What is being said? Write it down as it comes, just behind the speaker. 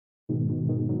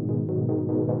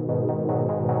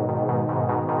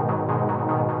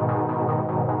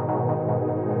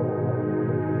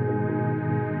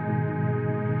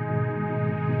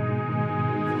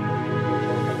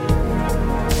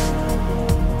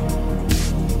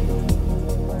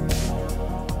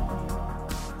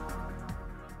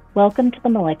Welcome to the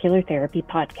Molecular Therapy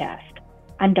Podcast.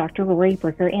 I'm Dr. Lori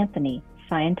Bricker Anthony,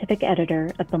 Scientific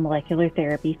Editor of the Molecular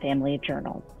Therapy Family of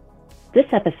Journals. This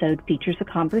episode features a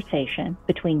conversation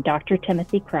between Dr.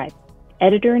 Timothy Kripe,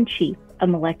 Editor-in-Chief of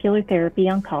Molecular Therapy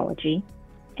Oncology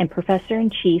and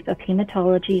Professor-in-Chief of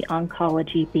Hematology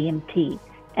Oncology BMT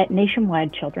at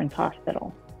Nationwide Children's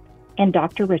Hospital, and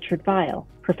Dr. Richard Vial,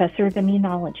 Professor of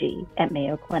Immunology at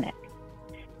Mayo Clinic.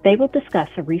 They will discuss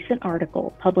a recent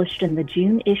article published in the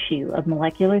June issue of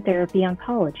Molecular Therapy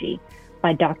Oncology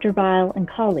by Dr. Vial and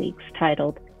colleagues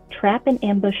titled Trap and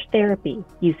Ambush Therapy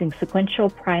Using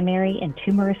Sequential Primary and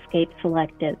Tumor Escape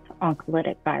Selective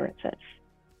Oncolytic Viruses.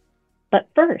 But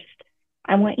first,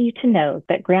 I want you to know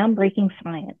that groundbreaking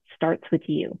science starts with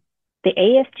you. The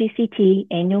ASGCT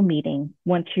annual meeting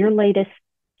wants your latest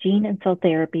gene and cell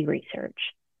therapy research.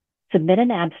 Submit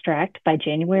an abstract by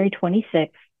January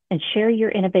 26th and share your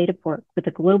innovative work with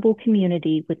a global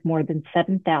community with more than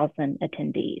 7,000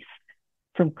 attendees.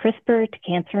 From CRISPR to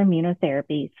cancer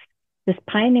immunotherapies, this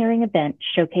pioneering event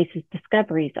showcases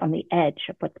discoveries on the edge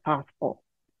of what's possible.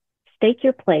 Stake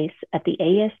your place at the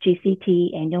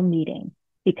ASGCT annual meeting,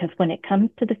 because when it comes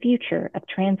to the future of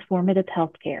transformative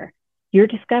healthcare, your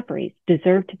discoveries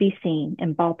deserve to be seen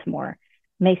in Baltimore,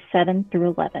 May 7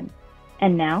 through 11.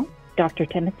 And now, Dr.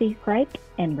 Timothy Kripe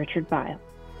and Richard Vial.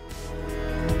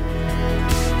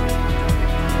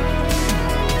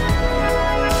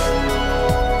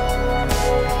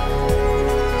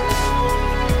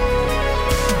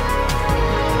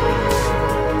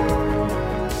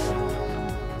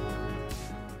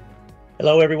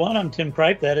 Hello, everyone. I'm Tim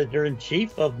Kripe,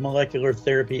 Editor-in-Chief of Molecular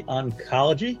Therapy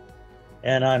Oncology,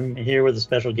 and I'm here with a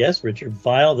special guest, Richard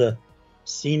Vial, the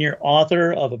senior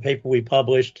author of a paper we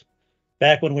published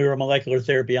back when we were Molecular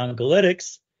Therapy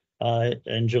Oncolytics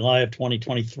in July of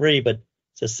 2023. But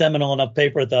it's a seminal enough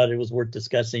paper. I thought it was worth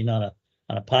discussing on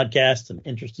a podcast and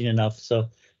interesting enough. So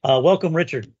welcome,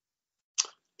 Richard.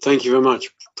 Thank you very much.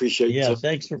 Appreciate it. Yeah,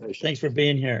 thanks for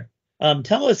being here.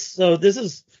 Tell us, so this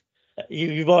is,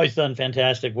 you've always done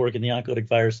fantastic work in the oncolytic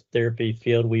virus therapy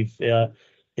field. We've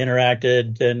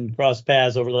interacted and crossed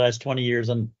paths over the last 20 years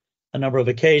on a number of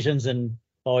occasions, and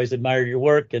always admired your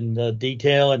work and the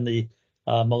detail and the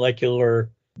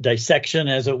molecular dissection,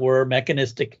 as it were,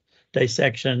 mechanistic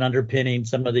dissection underpinning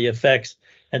some of the effects.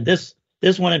 And this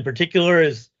one in particular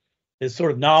is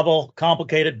sort of novel,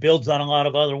 complicated, builds on a lot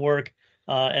of other work,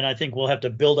 and I think we'll have to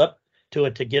build up to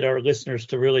it to get our listeners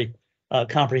to really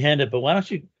comprehend it. But why don't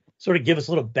you sort of give us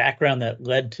a little background that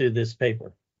led to this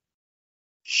paper?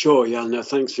 Sure. Yeah. No,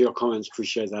 thanks for your comments.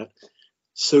 Appreciate that.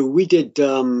 So we did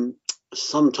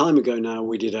some time ago now.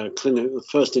 We did a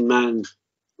first-in-man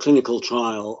clinical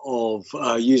trial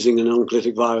of using an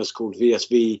oncolytic virus called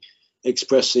VSV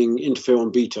expressing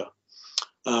interferon beta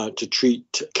to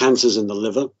treat cancers in the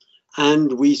liver.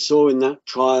 And we saw in that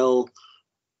trial,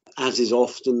 as is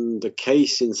often the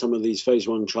case in some of these phase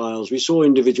 1 trials, we saw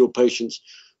individual patients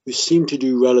who seemed to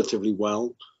do relatively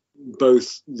well.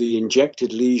 Both the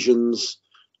injected lesions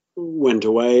went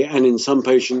away, and in some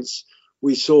patients,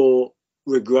 we saw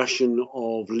regression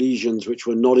of lesions which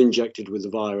were not injected with the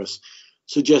virus,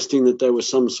 suggesting that there was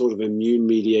some sort of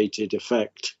immune-mediated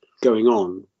effect going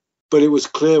on. But it was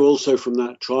clear also from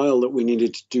that trial that we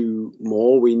needed to do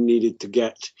more. We needed to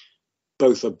get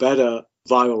both a better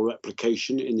viral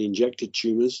replication in the injected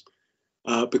tumors,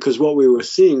 because what we were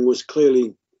seeing was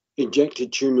clearly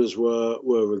injected tumors were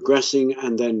regressing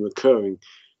and then recurring,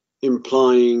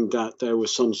 implying that there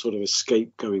was some sort of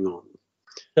escape going on.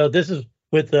 So this is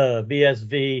with the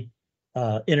VSV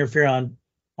interferon,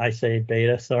 I say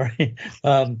beta, sorry,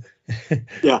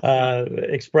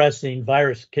 expressing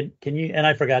virus. Can you, and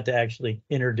I forgot to actually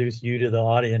introduce you to the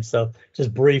audience, so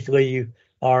just briefly, you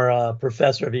are a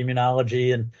professor of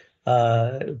immunology and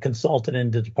consultant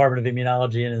in the Department of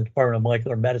Immunology and the Department of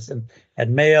Molecular Medicine at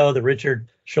Mayo, the Richard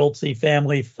Schulze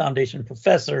Family Foundation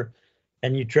Professor,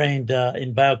 and you trained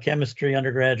in biochemistry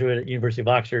undergraduate at the University of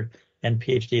Oxford and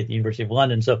PhD at the University of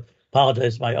London. So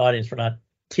apologize to my audience for not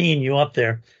teeing you up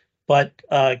there. But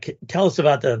tell us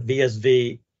about the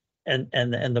VSV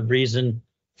and the reason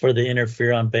for the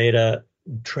interferon beta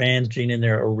transgene in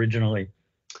there originally.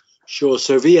 Sure.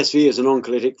 So VSV is an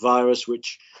oncolytic virus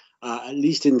which, at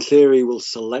least in theory, will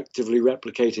selectively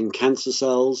replicate in cancer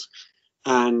cells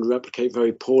and replicate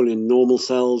very poorly in normal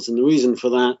cells. And the reason for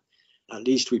that, at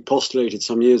least we postulated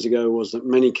some years ago, was that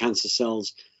many cancer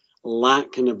cells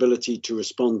lack an ability to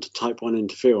respond to type 1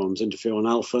 interferons, interferon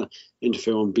alpha,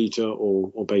 interferon beta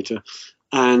or beta.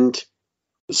 And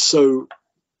so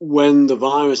when the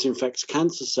virus infects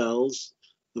cancer cells,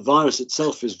 the virus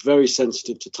itself is very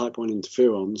sensitive to type 1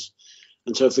 interferons.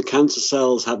 And so if the cancer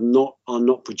cells are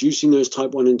not producing those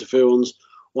type 1 interferons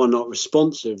or not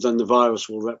responsive, then the virus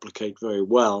will replicate very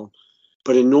well.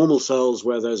 But in normal cells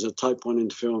where there's a type 1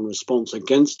 interferon response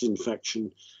against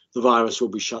infection, the virus will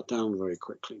be shut down very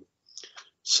quickly.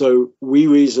 So we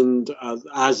reasoned,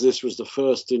 as this was the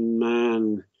first in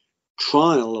man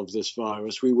trial of this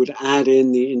virus, we would add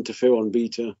in the interferon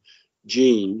beta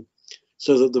gene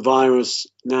so that the virus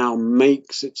now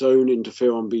makes its own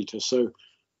interferon beta. So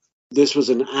this was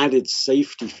an added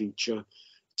safety feature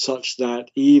such that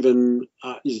even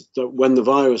that when the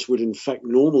virus would infect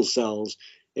normal cells,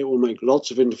 it will make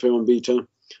lots of interferon beta,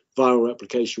 viral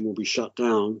replication will be shut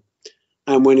down.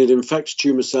 And when it infects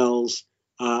tumor cells,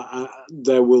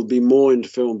 there will be more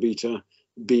interferon beta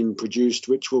being produced,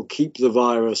 which will keep the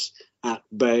virus at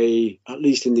bay, at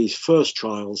least in these first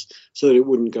trials, so that it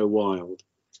wouldn't go wild.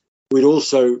 We'd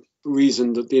also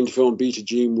reasoned that the interferon beta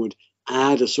gene would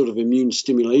add a sort of immune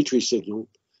stimulatory signal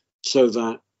so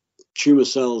that tumor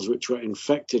cells which were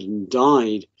infected and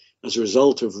died as a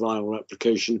result of viral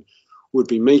replication would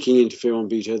be making interferon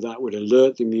beta that would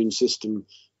alert the immune system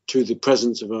to the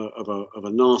presence of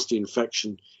a nasty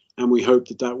infection. And we hope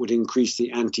that that would increase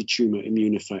the anti-tumor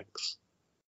immune effects.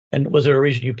 And was there a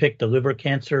reason you picked the liver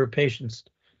cancer patients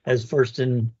as first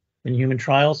in human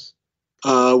trials?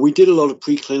 We did a lot of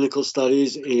preclinical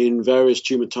studies in various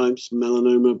tumor types,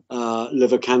 melanoma,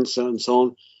 liver cancer, and so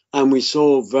on. And we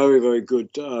saw very, very good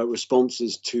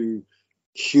responses to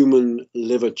human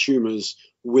liver tumors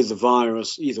with the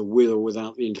virus, either with or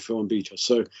without the interferon beta.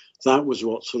 So that was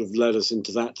what sort of led us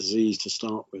into that disease to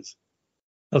start with.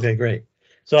 Okay, great.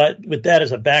 So with that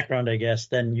as a background, I guess,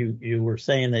 then you were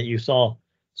saying that you saw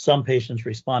some patients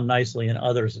respond nicely and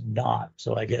others not.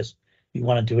 So I guess you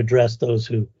wanted to address those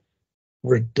who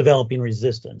were developing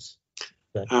resistance.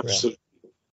 Absolutely.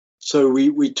 So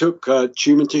we took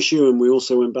tumor tissue and we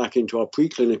also went back into our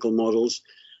preclinical models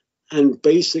and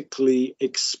basically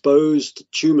exposed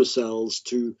tumor cells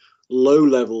to low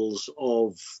levels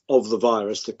of the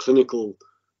virus, the clinical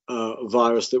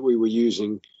virus that we were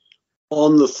using,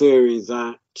 on the theory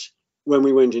that when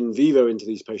we went in vivo into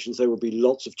these patients, there would be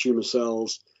lots of tumor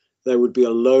cells. There would be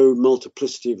a low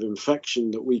multiplicity of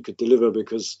infection that we could deliver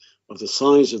because of the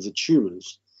size of the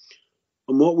tumors.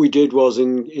 And what we did was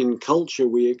in culture,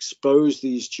 we exposed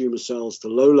these tumor cells to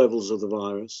low levels of the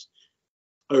virus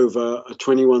over a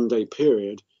 21-day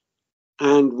period.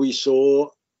 And we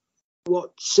saw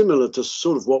similar to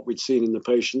sort of what we'd seen in the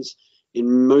patients.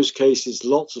 In most cases,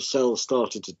 lots of cells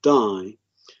started to die.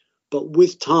 But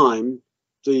with time,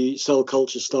 the cell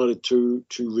culture started to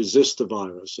resist the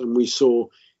virus. And we saw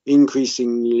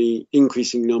increasing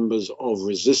numbers of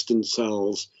resistant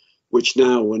cells, which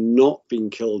now were not being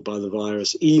killed by the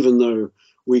virus, even though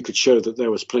we could show that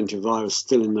there was plenty of virus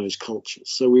still in those cultures.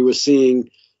 So we were seeing,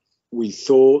 we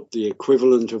thought, the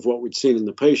equivalent of what we'd seen in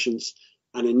the patients,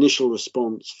 an initial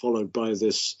response followed by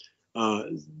this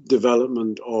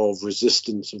development of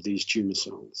resistance of these tumor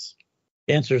cells.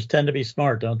 Cancers tend to be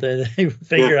smart, don't they? They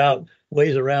figure out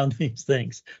ways around these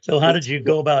things. So how did you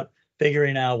go about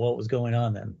figuring out what was going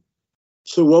on then?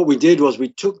 So what we did was we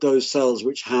took those cells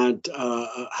which had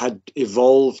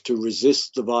evolved to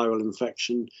resist the viral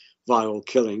infection, viral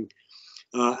killing,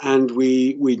 and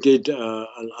we did a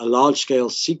large-scale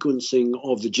sequencing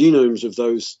of the genomes of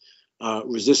those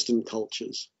resistant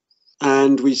cultures.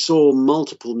 And we saw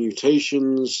multiple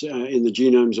mutations in the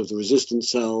genomes of the resistant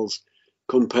cells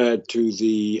compared to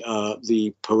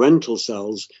the parental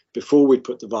cells before we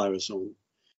put the virus on.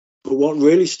 But what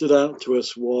really stood out to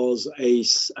us was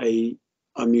a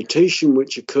mutation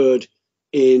which occurred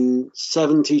in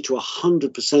 70 to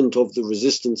 100% of the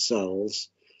resistant cells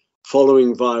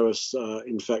following virus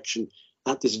infection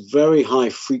at this very high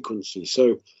frequency.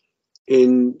 So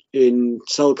in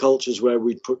cell cultures where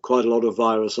we'd put quite a lot of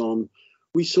virus on,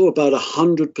 we saw about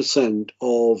 100%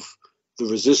 of the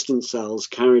resistant cells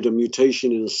carried a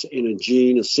mutation in a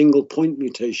gene, a single point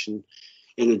mutation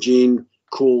in a gene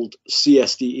called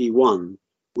CSDE1,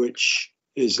 which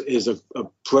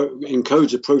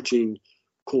encodes a protein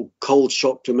called cold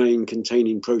shock domain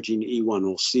containing protein E1,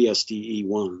 or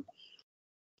CSDE1.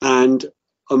 And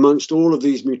amongst all of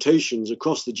these mutations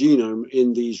across the genome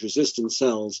in these resistant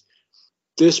cells,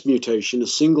 this mutation, a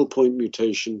single point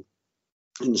mutation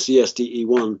in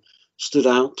CSDE1, stood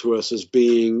out to us as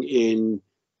being in,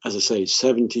 as I say,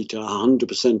 70 to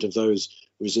 100% of those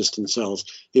resistant cells,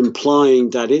 implying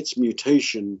that its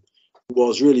mutation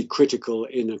was really critical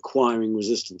in acquiring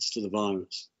resistance to the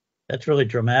virus. That's really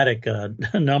dramatic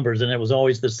numbers, and it was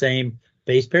always the same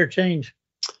base pair change.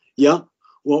 Yeah,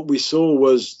 what we saw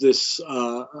was this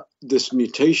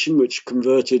mutation which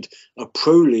converted a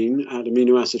proline at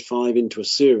amino acid 5 into a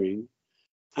serine.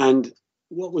 And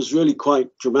what was really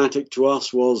quite dramatic to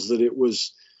us was that it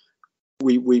was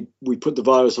we put the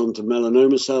virus onto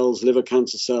melanoma cells, liver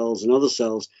cancer cells, and other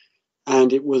cells,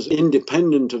 and it was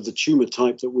independent of the tumor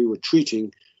type that we were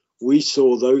treating. We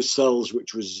saw those cells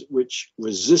which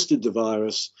resisted the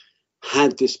virus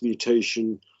had this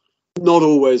mutation, not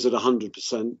always at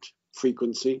 100%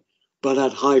 frequency, but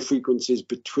at high frequencies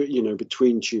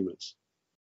between tumors.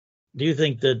 Do you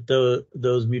think that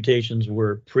those mutations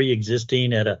were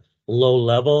pre-existing at a low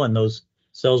level and those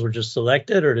cells were just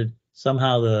selected, or did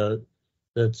somehow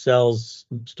the cells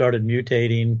started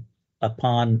mutating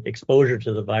upon exposure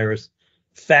to the virus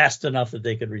fast enough that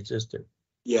they could resist it?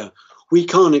 Yeah, we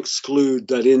can't exclude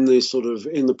that in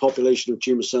the population of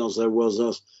tumor cells there was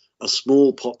a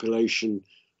small population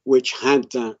which had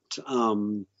that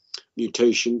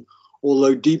mutation,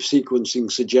 although deep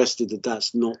sequencing suggested that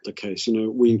that's not the case.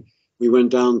 We went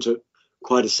down to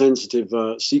quite a sensitive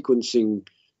sequencing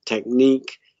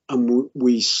technique, and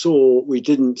we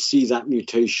didn't see that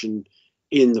mutation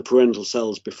in the parental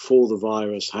cells before the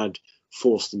virus had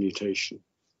forced the mutation.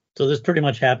 So this pretty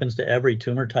much happens to every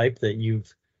tumor type that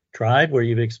you've tried where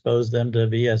you've exposed them to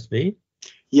VSV?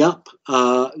 Yep.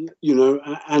 And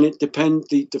it depends,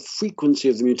 the frequency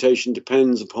of the mutation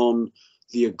depends upon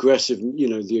the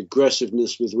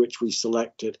aggressiveness with which we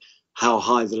select it, how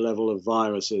high the level of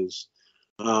virus is.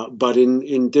 But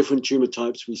in different tumor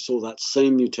types, we saw that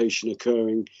same mutation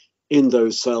occurring in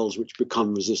those cells which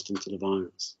become resistant to the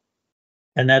virus.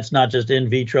 And that's not just in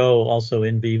vitro, also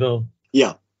in vivo?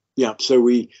 Yeah. So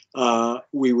we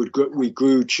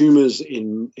grew tumors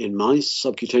in mice,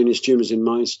 subcutaneous tumors in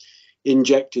mice,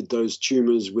 injected those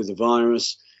tumors with the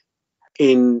virus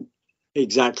in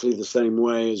exactly the same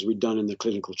way as we'd done in the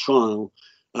clinical trial,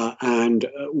 and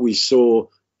we saw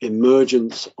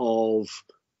emergence of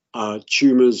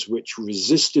tumors which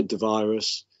resisted the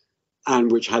virus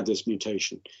and which had this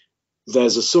mutation.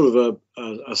 There's a sort of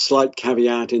a slight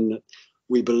caveat in that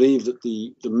we believe that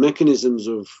the mechanisms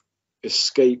of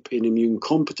escape in immune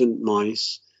competent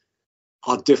mice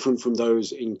are different from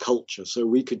those in culture. So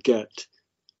we could get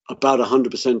about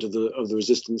 100% of the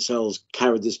resistant cells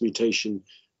carried this mutation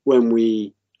when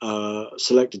we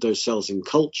selected those cells in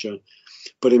culture.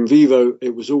 But in vivo,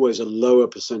 it was always a lower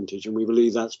percentage. And we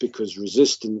believe that's because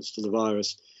resistance to the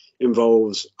virus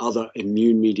involves other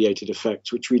immune-mediated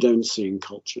effects, which we don't see in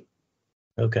culture.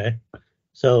 Okay.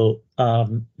 So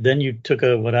then you took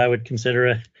what I would consider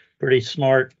a pretty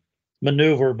smart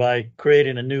maneuver by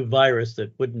creating a new virus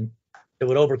that would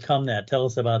overcome that. Tell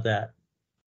us about that.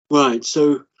 Right.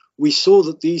 So we saw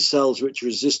that these cells which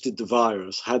resisted the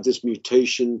virus had this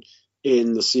mutation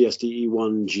in the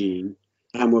CSDE1 gene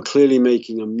and were clearly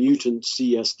making a mutant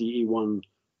CSDE1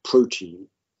 protein.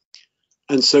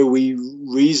 And so we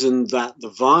reasoned that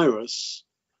the virus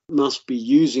must be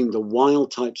using the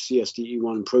wild-type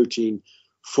CSDE1 protein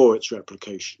for its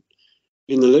replication.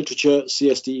 In the literature,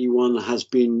 CSDE1 has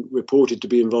been reported to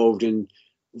be involved in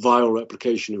viral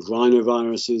replication of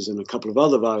rhinoviruses and a couple of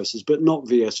other viruses, but not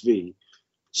VSV.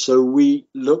 So we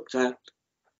looked at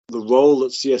the role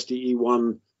that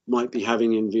CSDE1 might be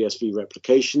having in VSV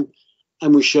replication,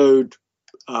 and we showed,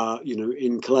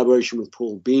 in collaboration with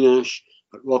Paul Benash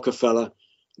at Rockefeller,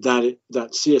 that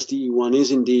CSDE1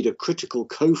 is indeed a critical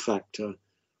cofactor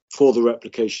for the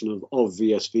replication of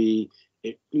VSV.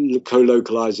 It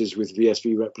co-localizes with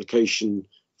VSV replication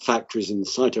factories in the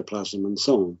cytoplasm and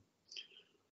so on.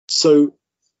 So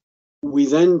we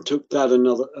then took that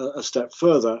a step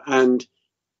further, and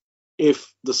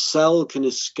if the cell can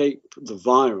escape the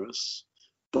virus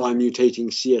by mutating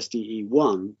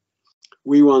CSDE1,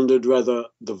 we wondered whether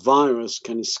the virus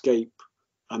can escape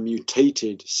a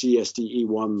mutated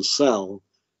CSDE1 cell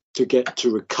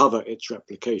to recover its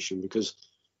replication, because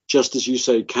just as you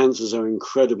say, cancers are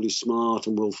incredibly smart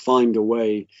and will find a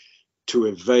way to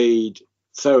evade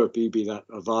therapy, be that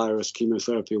a virus,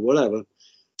 chemotherapy, or whatever.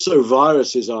 So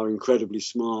viruses are incredibly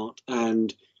smart,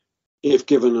 and if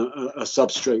given a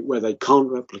substrate where they can't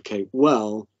replicate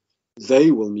well,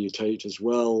 they will mutate as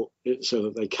well so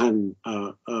that they can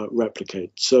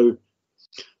replicate. So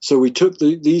we took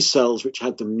these cells which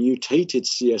had the mutated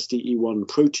CSDE1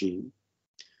 protein,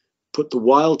 put the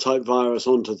wild-type virus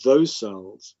onto those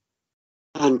cells,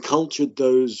 and cultured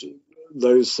those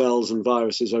cells and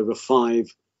viruses over 5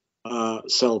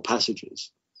 cell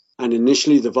passages. And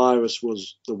initially the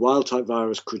wild-type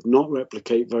virus could not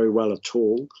replicate very well at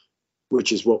all.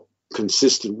 which is what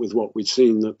consistent with what we've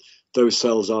seen, that those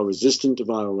cells are resistant to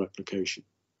viral replication.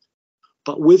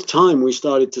 But with time, we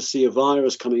started to see a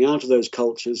virus coming out of those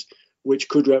cultures which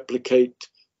could replicate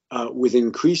with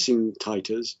increasing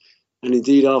titers. And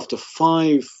indeed, after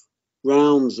 5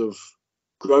 rounds of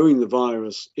growing the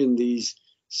virus in these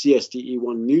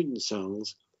CSDE1 mutant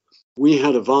cells, we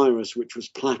had a virus which was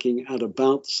plaquing at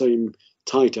about the same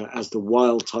titer as the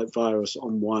wild type virus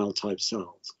on wild type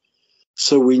cells.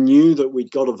 So we knew that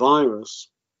we'd got a virus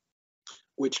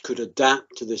which could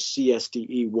adapt to the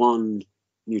CSDE1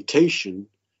 mutation,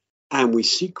 and we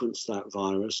sequenced that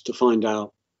virus to find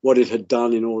out what it had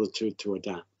done in order to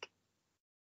adapt.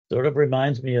 Sort of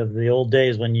reminds me of the old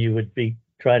days when you would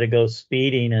try to go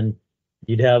speeding and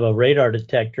you'd have a radar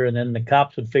detector, and then the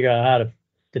cops would figure out how to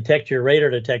detect your radar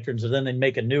detector, and so then they'd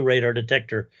make a new radar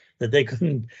detector that they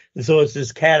couldn't. So it's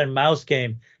this cat and mouse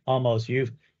game almost.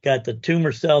 You've got the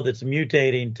tumor cell that's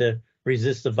mutating to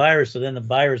resist the virus, so then the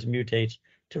virus mutates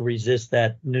to resist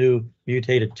that new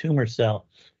mutated tumor cell.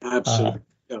 Absolutely.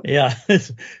 Yeah.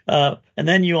 And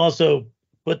then you also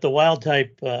put the wild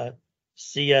type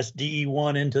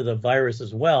CSDE1 into the virus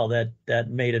as well. That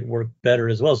made it work better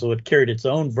as well. So it carried its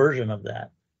own version of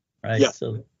that, right? Yeah.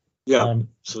 So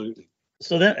Absolutely.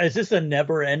 So then is this a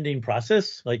never-ending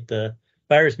process? Like the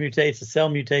virus mutates, the cell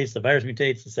mutates, the virus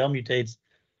mutates, the cell mutates,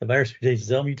 the virus mutates, the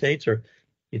cell mutates, or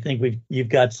you think you've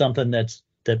got something that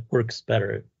works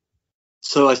better?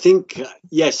 So I think,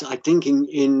 yes, I think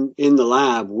in the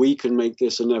lab, we can make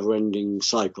this a never-ending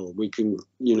cycle. We can,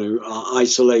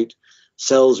 isolate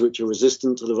cells which are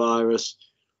resistant to the virus.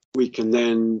 We can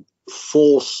then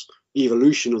force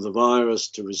evolution of the virus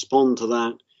to respond to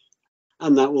that.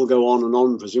 And that will go on and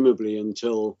on, presumably,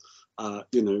 until,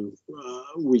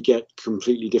 we get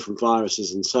completely different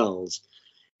viruses and cells.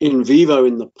 In vivo,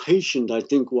 in the patient, I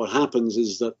think what happens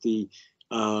is that the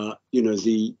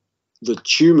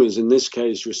tumors in this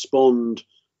case respond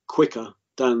quicker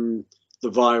than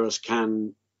the virus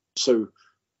can. So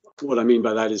what I mean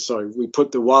by that is, we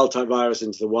put the wild type virus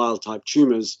into the wild type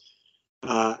tumors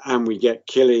and we get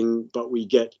killing, but we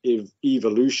get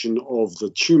evolution of the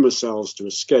tumor cells to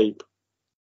escape.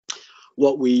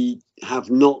 What we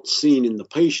have not seen in the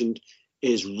patient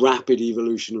is rapid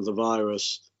evolution of the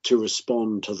virus to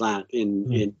respond to that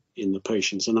in the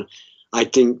patients. And I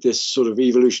think this sort of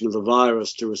evolution of the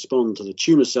virus to respond to the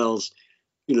tumor cells,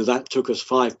 that took us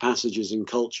 5 passages in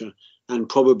culture, and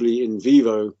probably in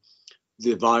vivo,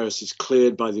 the virus is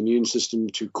cleared by the immune system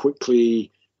too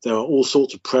quickly. There are all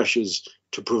sorts of pressures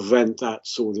to prevent that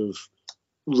sort of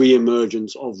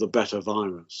reemergence of the better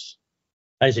virus.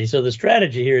 I see. So the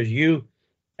strategy here is you,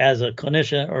 as a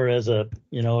clinician or as a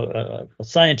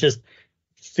scientist,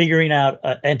 figuring out,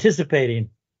 anticipating,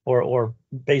 or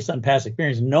based on past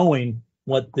experience, knowing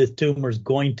what this tumor is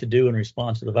going to do in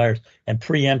response to the virus, and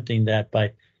preempting that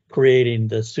by creating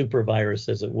the super virus,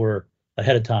 as it were,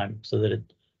 ahead of time, so that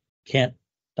it can't,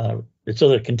 so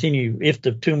that it continue. If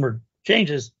the tumor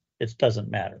changes, it doesn't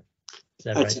matter. Is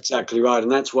that That's right? exactly right,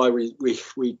 and that's why we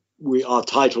our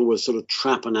title was sort of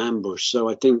trap and ambush. So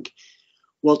I think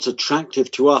what's attractive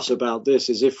to us about this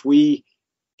is if we're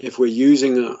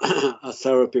using a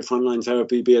therapy, frontline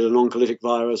therapy, be it an oncolytic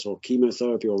virus or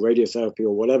chemotherapy or radiotherapy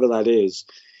or whatever that is,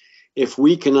 if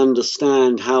we can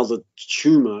understand how the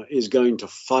tumor is going to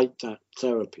fight that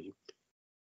therapy,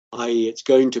 i.e. it's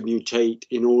going to mutate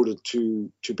in order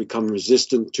to become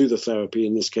resistant to the therapy,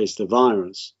 in this case the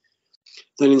virus,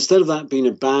 then instead of that being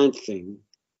a bad thing,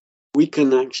 we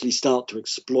can actually start to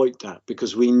exploit that,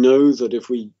 because we know that if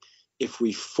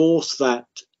we force that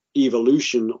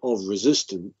evolution of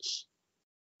resistance,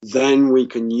 then we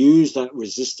can use that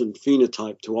resistant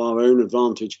phenotype to our own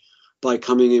advantage by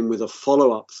coming in with a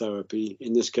follow-up therapy,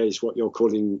 in this case what you're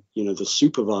calling the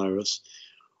supervirus,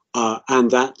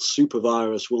 and that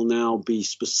supervirus will now be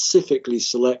specifically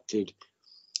selected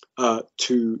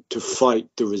to fight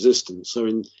the resistance.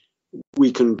 So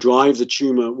we can drive the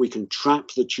tumor, we can trap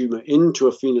the tumor into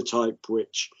a phenotype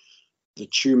which the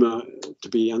tumor, to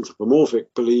be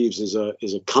anthropomorphic, believes is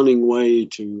a cunning way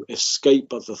to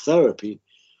escape of the therapy.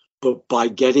 But by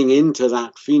getting into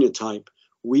that phenotype,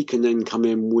 we can then come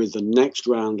in with the next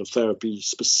round of therapy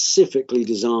specifically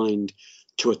designed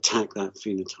to attack that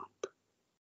phenotype.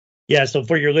 Yeah. So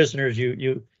for your listeners,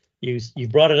 you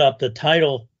brought it up. The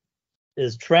title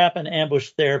is Trap and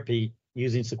Ambush Therapy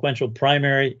Using Sequential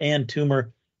Primary and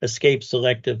Tumor Escape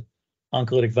Selective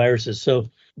Oncolytic Viruses. So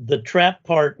the trap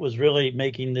part was really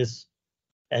making this,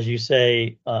 as you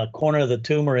say, corner the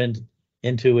tumor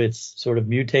into its sort of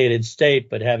mutated state,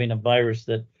 but having a virus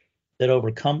that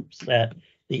overcomes that.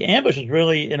 The ambush is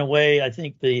really, in a way, I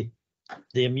think the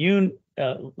immune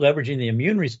leveraging the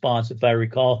immune response, if I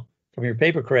recall from your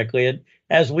paper correctly. And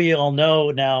as we all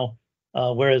know now,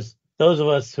 whereas those of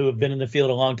us who have been in the field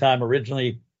a long time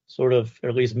originally sort of, or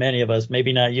at least many of us,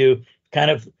 maybe not you, kind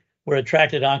of were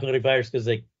attracted to oncolytic virus because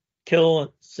they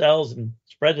kill cells and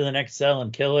spread to the next cell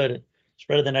and kill it,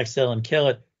 spread to the next cell and kill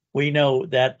it. We know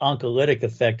that oncolytic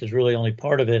effect is really only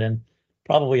part of it, and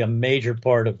probably a major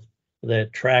part of the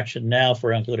attraction now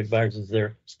for oncolytic viruses is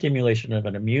their stimulation of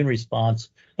an immune response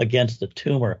against the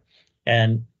tumor.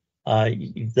 And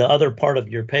the other part of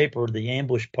your paper, the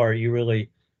ambush part, you really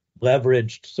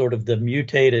leveraged sort of the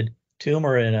mutated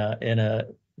tumor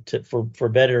for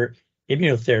better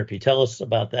immunotherapy. Tell us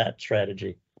about that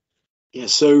strategy. Yeah,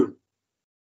 so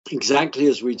exactly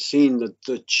as we'd seen, that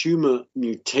the tumor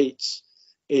mutates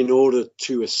in order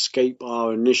to escape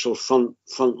our initial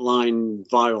frontline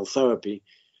viral therapy,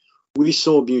 we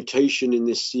saw mutation in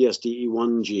this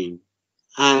CSDE1 gene.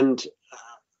 And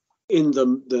in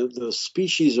the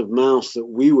species of mouse that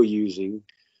we were using,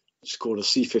 it's called a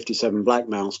C57 black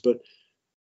mouse, but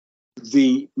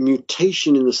the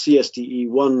mutation in the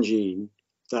CSDE1 gene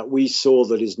that we saw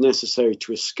that is necessary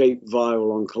to escape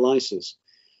viral oncolysis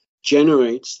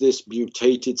generates this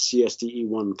mutated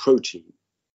CSDE1 protein.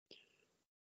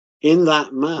 In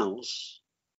that mouse,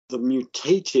 the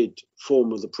mutated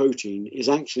form of the protein is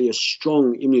actually a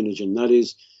strong immunogen. That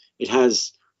is, it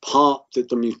has part that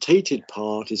the mutated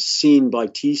part is seen by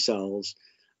T cells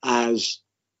as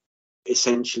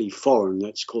essentially foreign.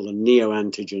 That's called a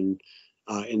neoantigen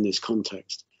in this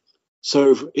context.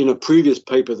 So in a previous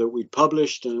paper that we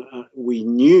published, we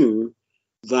knew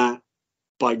that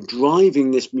by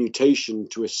driving this mutation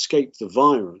to escape the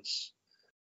virus,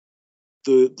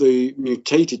 the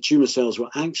mutated tumor cells were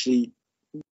actually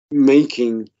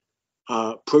making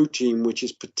protein which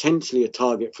is potentially a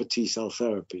target for T cell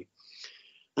therapy.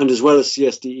 And as well as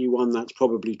CSDE1, that's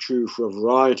probably true for a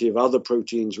variety of other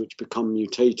proteins which become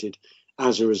mutated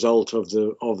as a result of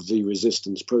the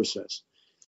resistance process.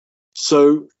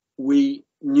 So we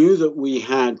knew that we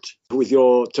had, with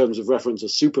your terms of reference, a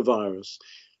supervirus,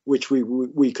 which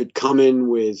we could come in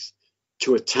with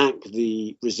to attack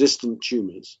the resistant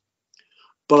tumors.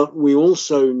 But we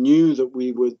also knew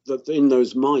that in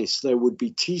those mice, there would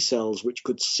be T cells which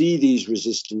could see these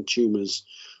resistant tumors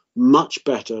much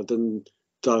better than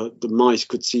the mice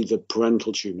could see the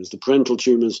parental tumors. The parental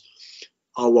tumors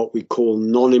are what we call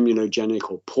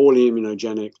non-immunogenic or poorly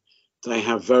immunogenic. They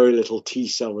have very little T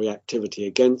cell reactivity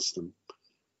against them.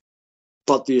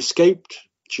 But the escaped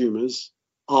tumors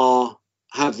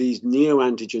have these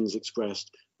neoantigens expressed,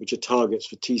 which are targets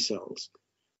for T cells.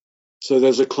 So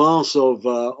there's a class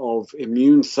of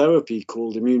immune therapy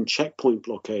called immune checkpoint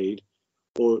blockade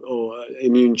or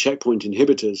immune checkpoint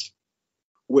inhibitors,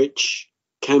 which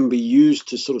can be used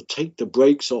to sort of take the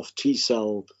brakes off T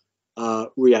cell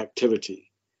reactivity.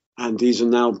 And these are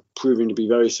now proving to be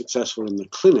very successful in the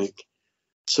clinic.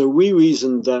 So we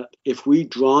reasoned that if we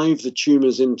drive the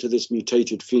tumors into this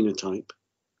mutated phenotype,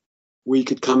 we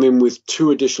could come in with two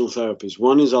additional therapies.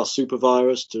 One is our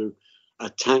supervirus to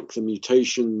attack the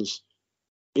mutations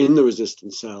in the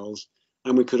resistant cells,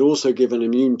 and we could also give an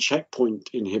immune checkpoint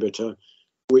inhibitor,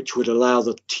 which would allow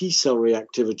the T cell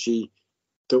reactivity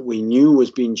that we knew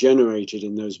was being generated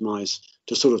in those mice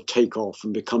to sort of take off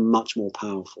and become much more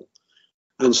powerful.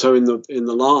 And so in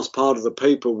the last part of the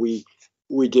paper, we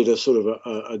did a sort of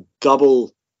a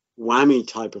double whammy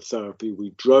type of therapy.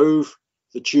 We drove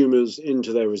the tumors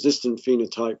into their resistant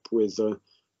phenotype with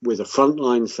a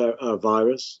frontline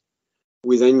virus.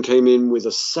 We then came in with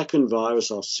a second virus,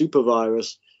 our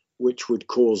supervirus, which would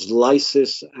cause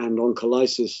lysis and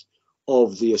oncolysis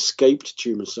of the escaped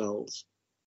tumor cells.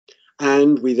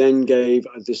 And we then gave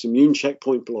this immune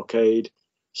checkpoint blockade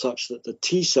such that the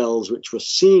T cells, which were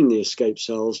seeing the escaped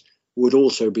cells, would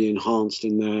also be enhanced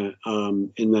in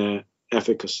their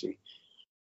efficacy.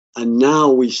 And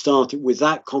now we started with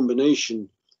that combination.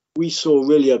 We saw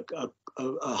really a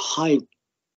high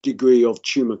degree of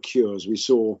tumor cures. We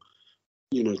saw,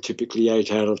 typically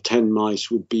 8 out of 10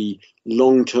 mice would be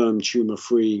long-term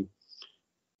tumor-free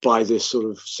by this sort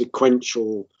of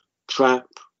sequential trap,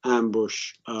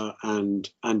 ambush, and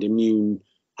immune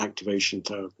activation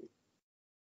therapy.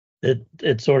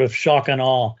 It's sort of shock and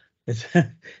awe.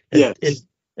 Yes.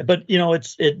 But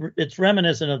it's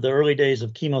reminiscent of the early days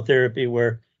of chemotherapy,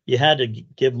 where you had to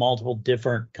give multiple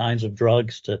different kinds of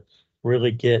drugs to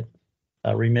really get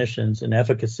remissions and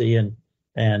efficacy,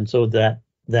 and so that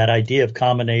idea of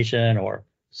combination or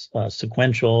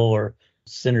sequential or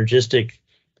synergistic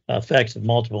effects of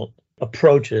multiple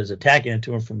approaches attacking a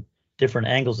tumor from different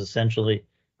angles essentially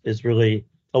is really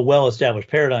a well-established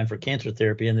paradigm for cancer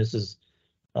therapy. And this is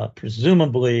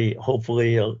presumably,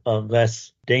 hopefully, a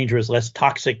less dangerous, less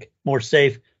toxic, more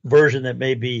safe version that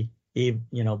may be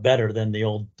better than the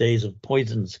old days of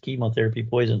poisons, chemotherapy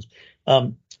poisons.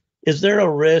 Is there a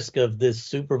risk of this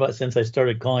since I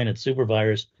started calling it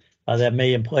supervirus, that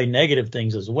may imply negative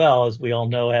things as well, as we all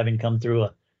know, having come through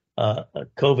a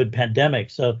COVID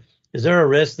pandemic? So is there a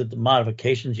risk that the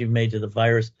modifications you've made to the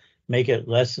virus make it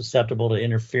less susceptible to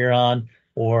interferon,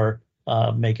 or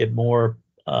make it more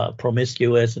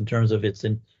promiscuous in terms of its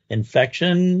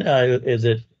infection? Is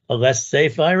it a less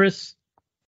safe virus?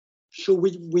 Sure,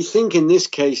 we think in this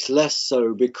case less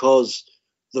so, because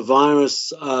the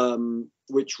virus,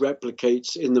 which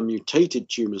replicates in the mutated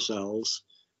tumor cells,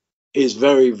 is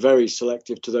very, very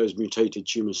selective to those mutated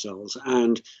tumor cells.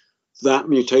 And that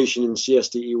mutation in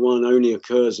CSDE1 only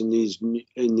occurs in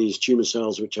these tumor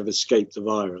cells which have escaped the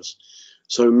virus.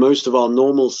 So most of our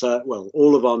normal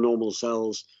all of our normal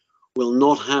cells will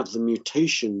not have the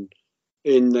mutation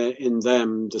in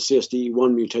them, the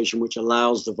CSDE1 mutation, which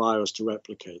allows the virus to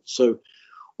replicate. So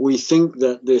we think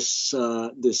that this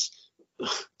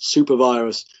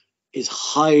supervirus is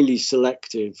highly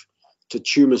selective to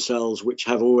tumor cells which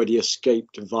have already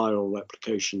escaped viral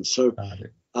replication. So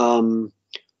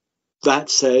that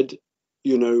said,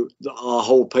 our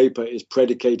whole paper is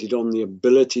predicated on the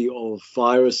ability of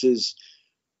viruses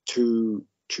to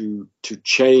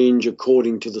change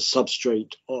according to the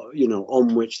substrate,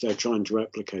 on which they're trying to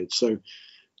replicate. So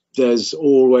there's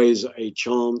always a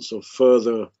chance of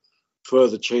further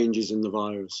changes in the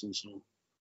virus and so on.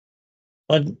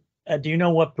 But do you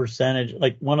know what percentage?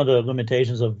 Like, one of the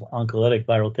limitations of oncolytic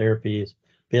viral therapy has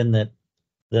been that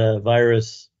the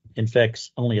virus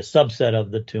infects only a subset of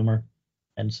the tumor,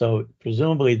 and so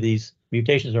presumably these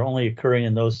mutations are only occurring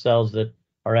in those cells that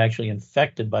are actually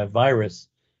infected by virus.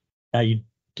 Now, you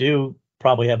do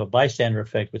probably have a bystander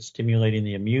effect with stimulating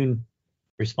the immune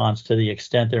response to the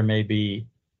extent there may be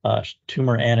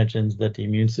tumor antigens that the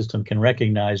immune system can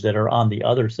recognize that are on the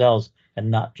other cells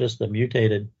and not just the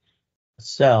mutated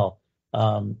cell.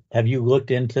 Have you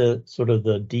looked into sort of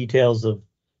the details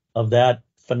of that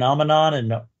phenomenon,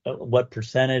 and what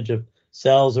percentage of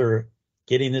cells are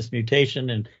getting this mutation,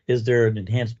 and is there an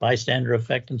enhanced bystander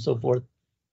effect and so forth?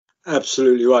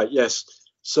 Absolutely right, yes.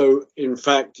 So in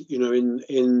fact,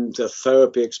 in the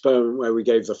therapy experiment where we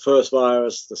gave the first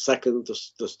virus, the second,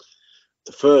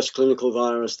 the first clinical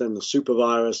virus, then the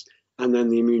supervirus, and then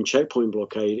the immune checkpoint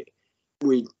blockade,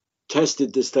 we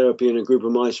tested this therapy in a group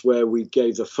of mice where we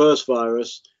gave the first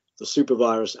virus, the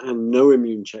supervirus, and no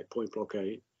immune checkpoint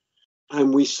blockade.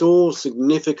 And we saw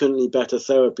significantly better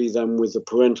therapy than with the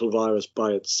parental virus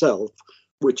by itself,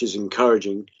 which is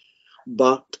encouraging.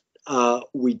 But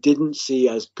we didn't see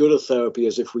as good a therapy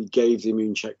as if we gave the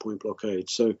immune checkpoint blockade.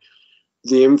 So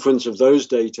the inference of those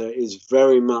data is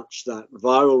very much that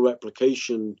viral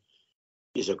replication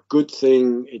is a good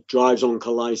thing. It drives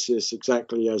oncolysis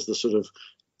exactly as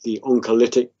the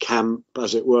oncolytic camp,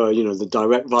 as it were, the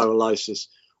direct viral lysis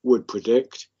would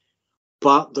predict,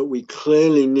 but that we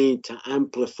clearly need to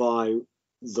amplify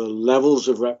the levels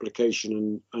of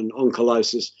replication and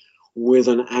oncolysis with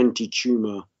an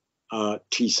anti-tumor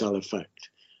T cell effect.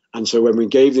 And so when we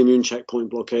gave the immune checkpoint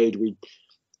blockade,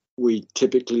 we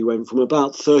typically went from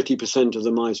about 30% of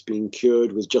the mice being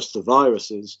cured with just the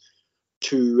viruses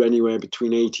to anywhere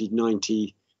between 80,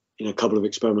 90, in a couple of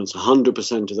experiments,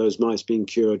 100% of those mice being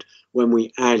cured when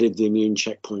we added the immune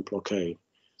checkpoint blockade.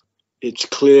 It's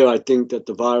clear, I think, that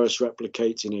the virus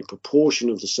replicates in a proportion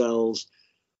of the cells,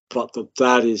 but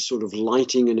that is sort of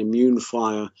lighting an immune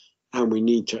fire, and we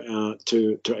need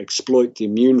to exploit the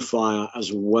immune fire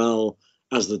as well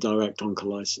as the direct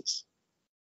oncolysis.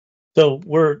 So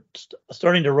we're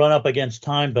starting to run up against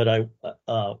time, but I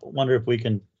wonder if we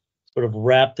can sort of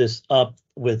wrap this up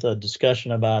with a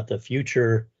discussion about the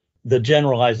future, the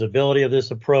generalizability of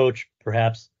this approach.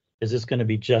 Perhaps, is this going to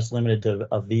be just limited to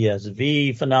a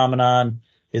VSV phenomenon?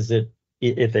 Is it,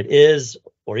 if it is,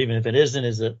 or even if it isn't,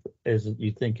 is it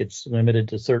you think it's limited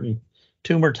to certain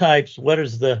tumor types? What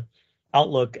is the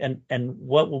outlook, and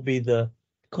what will be the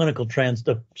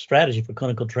strategy for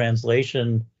clinical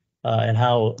translation, and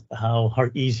how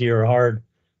hard, easy or hard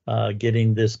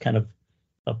getting this kind of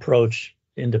approach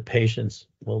into patients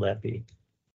will that be?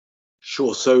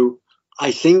 Sure. So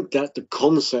I think that the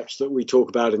concepts that we talk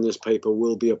about in this paper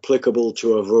will be applicable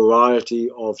to a variety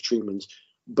of treatments,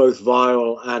 both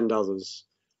viral and others.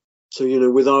 So,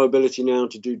 with our ability now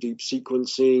to do deep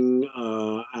sequencing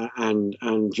and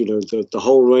the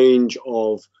whole range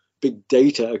of big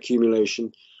data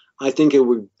accumulation, I think it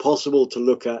would be possible to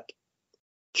look at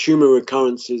tumor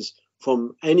recurrences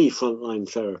from any frontline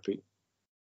therapy.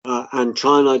 and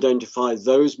try and identify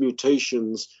those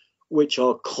mutations which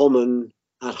are common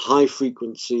at high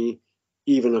frequency,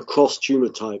 even across tumor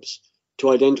types, to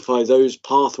identify those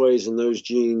pathways and those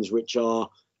genes which are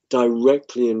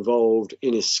directly involved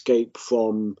in escape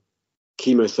from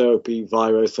chemotherapy,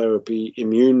 virotherapy,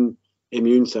 immune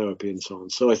therapy, and so on.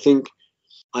 So I think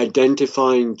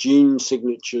identifying gene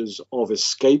signatures of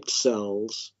escaped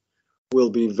cells will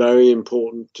be very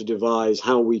important to devise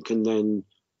how we can then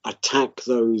attack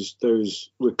those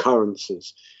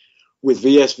recurrences. With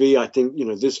VSV, I think,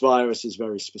 this virus is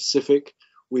very specific.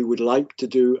 We would like to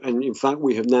do, and in fact,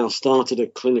 we have now started a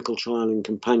clinical trial in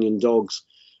companion dogs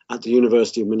at the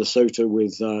University of Minnesota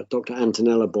with Dr.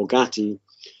 Antonella Borgatti,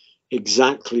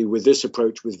 exactly with this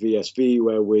approach with VSV,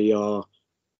 where we are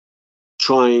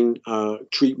trying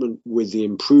treatment with the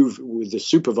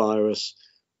supervirus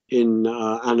in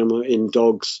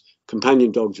dogs,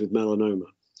 companion dogs with melanoma.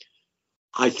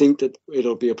 I think that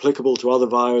it'll be applicable to other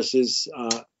viruses.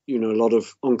 A lot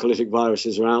of oncolytic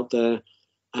viruses are out there,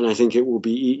 and I think it will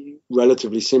be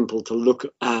relatively simple to look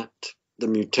at the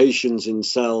mutations in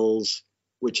cells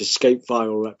which escape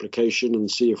viral replication and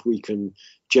see if we can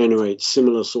generate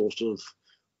similar sort of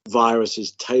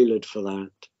viruses tailored for that.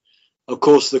 Of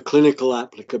course, the clinical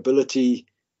applicability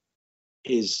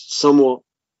is somewhat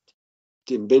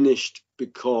diminished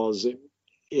because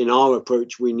in our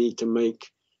approach, we need to make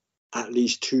at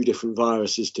least 2 different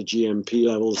viruses to GMP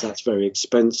levels. That's very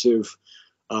expensive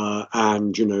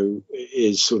and,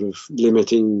 is sort of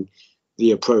limiting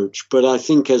the approach. But I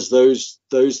think as those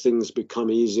things become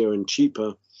easier and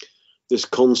cheaper, this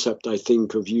concept, I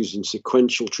think, of using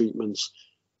sequential treatments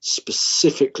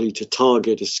specifically to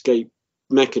target escape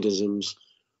mechanisms,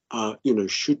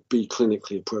 should be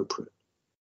clinically appropriate.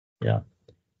 Yeah.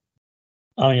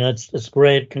 I mean, that's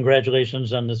great.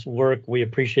 Congratulations on this work. We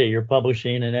appreciate your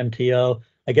publishing and MTO.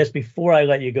 I guess before I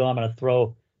let you go, I'm going to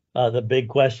throw the big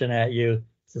question at you,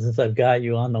 since I've got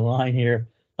you on the line here.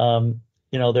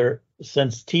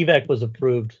 Since T-VEC was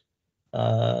approved,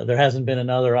 there hasn't been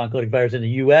another oncolytic virus in the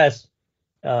U.S.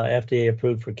 FDA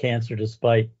approved for cancer,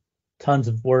 despite tons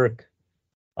of work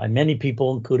by many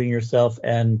people, including yourself,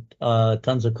 and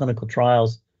tons of clinical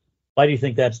trials. Why do you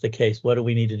think that's the case? What do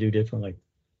we need to do differently?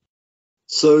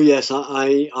 So yes,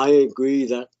 I agree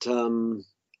that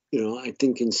I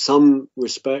think in some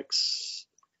respects,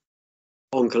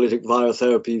 oncolytic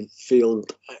virotherapy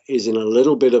field is in a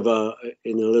little bit of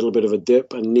a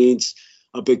dip and needs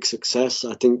a big success.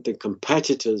 I think the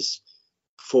competitors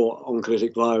for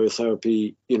oncolytic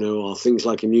virotherapy, are things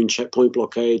like immune checkpoint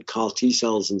blockade, CAR T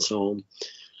cells, and so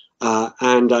on.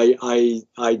 And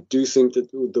I do think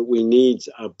that we need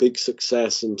a big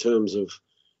success in terms of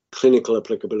clinical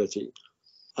applicability.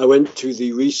 I went to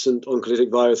the recent oncolytic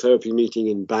virotherapy meeting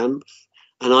in Banff,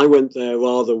 and I went there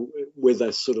with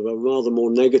a sort of a rather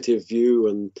more negative view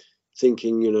and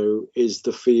thinking, is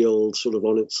the field sort of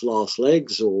on its last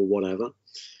legs or whatever.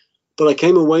 But I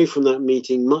came away from that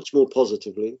meeting much more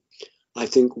positively. I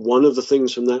think one of the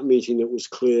things from that meeting that was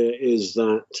clear is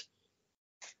that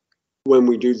when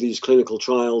we do these clinical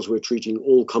trials, we're treating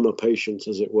all-comer patients,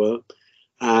 as it were.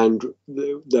 And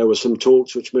there were some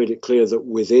talks which made it clear that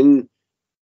within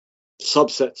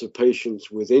subsets of patients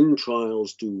within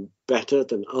trials do better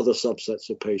than other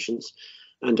subsets of patients,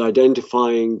 and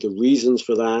identifying the reasons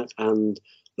for that and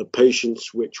the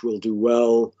patients which will do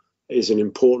well is an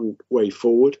important way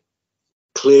forward.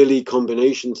 Clearly,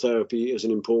 combination therapy is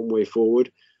an important way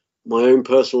forward. My own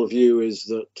personal view is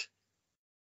that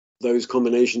those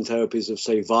combination therapies of,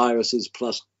 say, viruses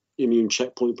plus immune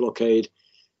checkpoint blockade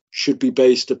should be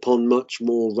based upon much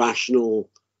more rational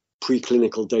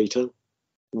preclinical data.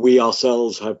 We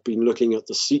ourselves have been looking at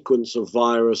the sequence of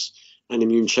virus and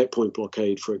immune checkpoint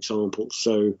blockade, for example.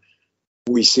 So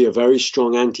we see a very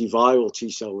strong antiviral T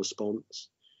cell response.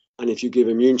 And if you give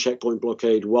immune checkpoint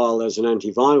blockade while there's an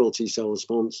antiviral T cell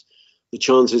response, the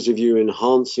chances of you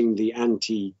enhancing the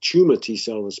anti-tumor T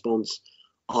cell response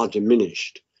are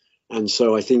diminished. And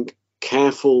so I think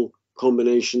careful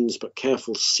combinations, but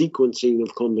careful sequencing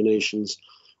of combinations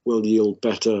will yield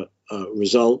better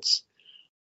results.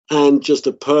 And just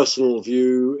a personal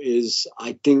view is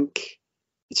I think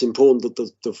it's important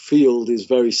that the field is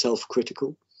very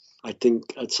self-critical. I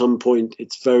think at some point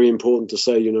it's very important to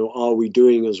say, are we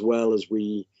doing as well as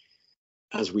we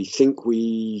think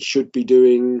we should be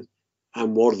doing?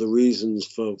 And what are the reasons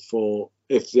for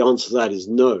if the answer to that is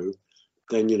no,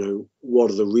 then,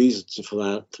 what are the reasons for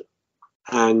that?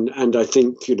 And I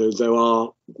think, there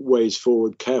are ways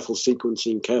forward, careful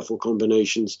sequencing, careful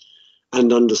combinations,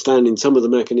 and understanding some of the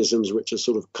mechanisms which are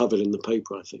sort of covered in the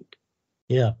paper, I think.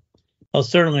 Yeah. Well,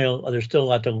 certainly there's still a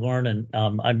lot to learn, and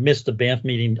I missed the Banff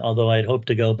meeting, although I'd hoped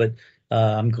to go, but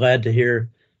I'm glad to hear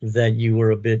that you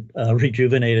were a bit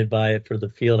rejuvenated by it for the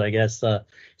field, I guess.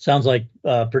 Sounds like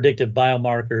predictive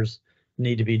biomarkers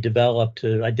need to be developed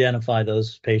to identify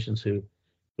those patients who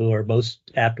are most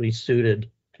aptly suited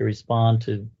to respond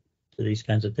to these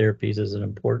kinds of therapies is an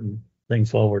important thing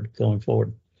going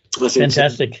forward.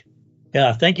 Fantastic. So.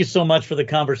 Yeah, thank you so much for the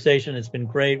conversation. It's been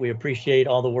great. We appreciate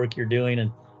all the work you're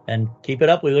doing, and keep it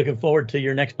up. We're looking forward to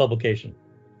your next publication.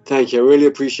 Thank you. I really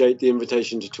appreciate the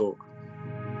invitation to talk.